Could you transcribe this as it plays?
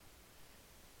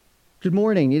Good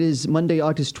morning. It is Monday,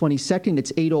 August 22nd.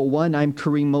 It's 8:01. I'm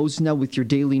Kareem Mosna with your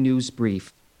daily news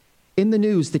brief. In the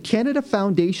news, the Canada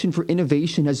Foundation for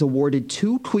Innovation has awarded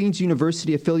two Queen's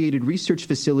University-affiliated research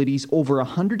facilities over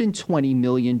 $120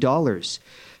 million.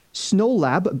 Snow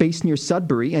Lab, based near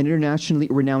Sudbury, an internationally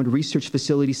renowned research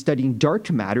facility studying dark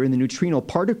matter and the neutrino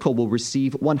particle, will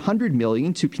receive $100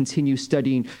 million to continue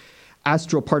studying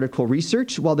astroparticle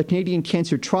research, while the Canadian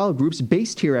Cancer Trial Groups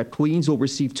based here at Queen's will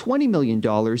receive $20 million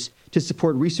to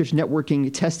support research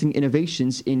networking testing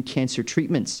innovations in cancer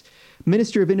treatments.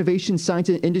 Minister of Innovation, Science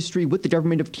and Industry with the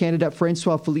Government of Canada,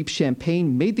 Francois-Philippe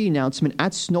Champagne, made the announcement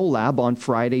at Snow Lab on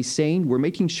Friday, saying, "We're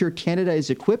making sure Canada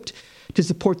is equipped to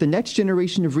support the next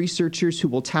generation of researchers who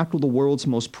will tackle the world's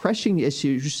most pressing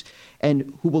issues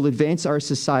and who will advance our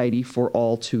society for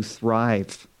all to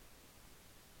thrive."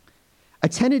 A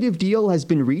tentative deal has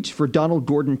been reached for Donald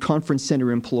Gordon Conference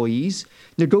Centre employees.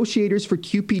 Negotiators for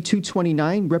QP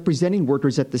 229, representing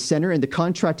workers at the centre, and the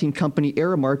contracting company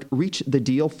Aramark reached the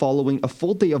deal following a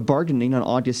full day of bargaining on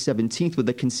August 17th with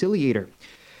a conciliator.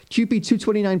 QP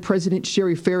 229 President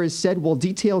Sherry Ferris said while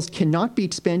details cannot be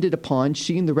expanded upon,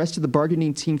 she and the rest of the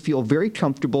bargaining team feel very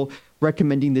comfortable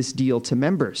recommending this deal to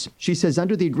members. She says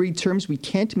under the agreed terms, we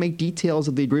can't make details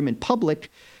of the agreement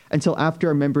public until after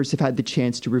our members have had the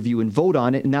chance to review and vote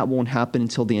on it, and that won't happen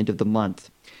until the end of the month.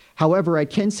 However, I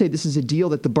can say this is a deal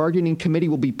that the bargaining committee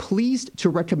will be pleased to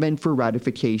recommend for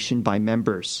ratification by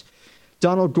members.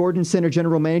 Donald Gordon Centre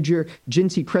General Manager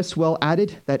Jinty Cresswell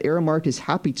added that Aramark is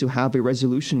happy to have a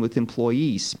resolution with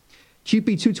employees.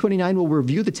 QP 229 will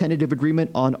review the tentative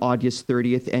agreement on August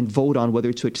 30th and vote on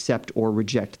whether to accept or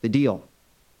reject the deal.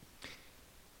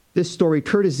 This story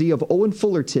courtesy of Owen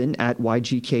Fullerton at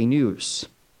YGK News.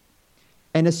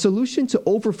 And a solution to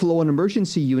overflow in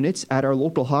emergency units at our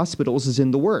local hospitals is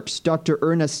in the works. Dr.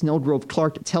 Erna Snellgrove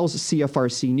Clark tells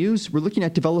CFRC News, "We're looking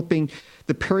at developing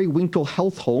the Periwinkle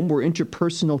Health Home where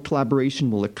interpersonal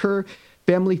collaboration will occur.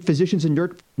 Family physicians and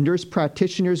nurse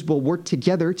practitioners will work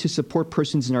together to support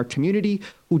persons in our community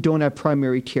who don't have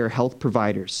primary care health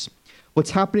providers.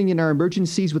 What's happening in our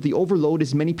emergencies with the overload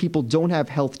is many people don't have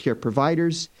health care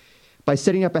providers. By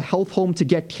setting up a health home to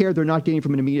get care they're not getting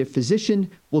from an immediate physician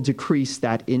will decrease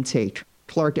that intake."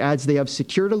 Clark adds they have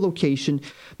secured a location.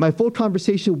 My full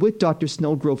conversation with Dr.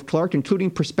 Snellgrove Clark,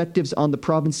 including perspectives on the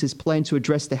province's plan to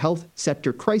address the health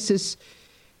sector crisis,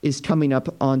 is coming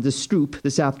up on The Scoop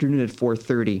this afternoon at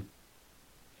 4:30.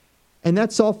 And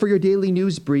that's all for your daily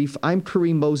news brief. I'm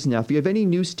Kareem Mosna. If you have any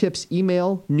news tips,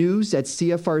 email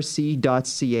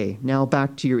news@cfrc.ca. Now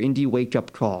back to your Indie Wake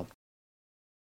Up Call.